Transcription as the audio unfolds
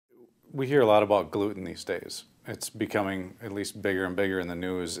We hear a lot about gluten these days. It's becoming at least bigger and bigger in the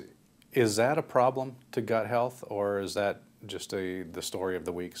news. Is that a problem to gut health, or is that just the story of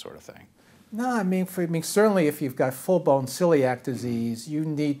the week sort of thing? No, I mean, certainly if you've got full-blown celiac disease, you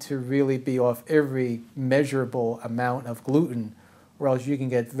need to really be off every measurable amount of gluten, or else you can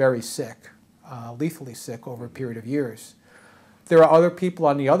get very sick, lethally sick over a period of years. There are other people,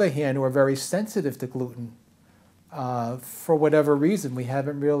 on the other hand, who are very sensitive to gluten. For whatever reason, we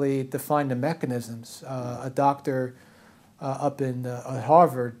haven't really defined the mechanisms. A doctor up in at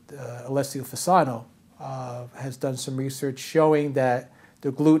Harvard, Alessio Fasano, has done some research showing that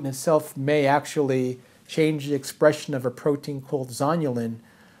the gluten itself may actually change the expression of a protein called zonulin,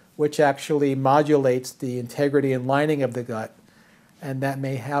 which actually modulates the integrity and lining of the gut, and that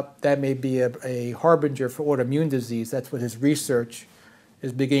may be a harbinger for autoimmune disease. That's what his research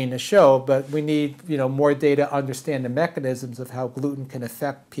is beginning to show. But we need more data to understand the mechanisms of how gluten can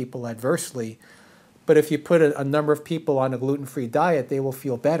affect people adversely. But if you put a number of people on a gluten-free diet, they will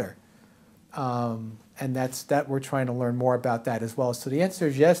feel better. And that we're trying to learn more about that as well. So the answer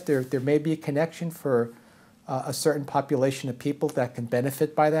is yes, there may be a connection for a certain population of people that can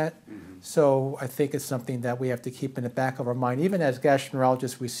benefit by that. Mm-hmm. So I think it's something that we have to keep in the back of our mind. Even as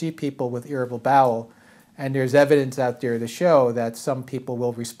gastroenterologists, we see people with irritable bowel, and there's evidence out there to show that some people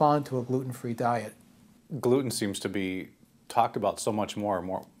will respond to a gluten-free diet. Gluten seems to be talked about so much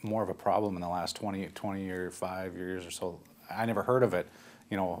more of a problem in the last 20 or 5 years or so. I never heard of it,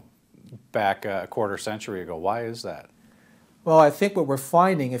 back a quarter century ago. Why is that? Well, I think what we're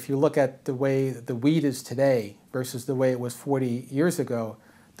finding, if you look at the way the wheat is today versus the way it was 40 years ago,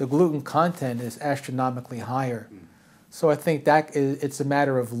 the gluten content is astronomically higher. Mm. So I think that it's a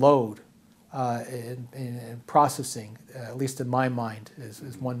matter of load in processing, at least in my mind,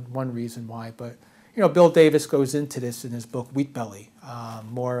 is one reason why. But Bill Davis goes into this in his book Wheat Belly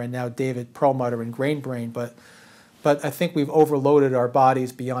more, and now David Perlmutter in Grain Brain. But I think we've overloaded our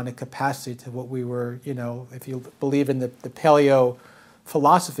bodies beyond the capacity to what we were, if you believe in the paleo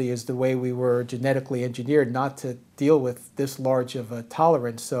philosophy, is the way we were genetically engineered not to deal with this large of a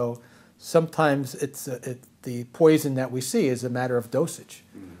tolerance. So sometimes the poison that we see is a matter of dosage.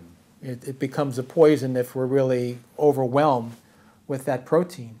 Mm-hmm. It becomes a poison if we're really overwhelmed with that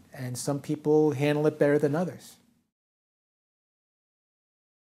protein. And some people handle it better than others.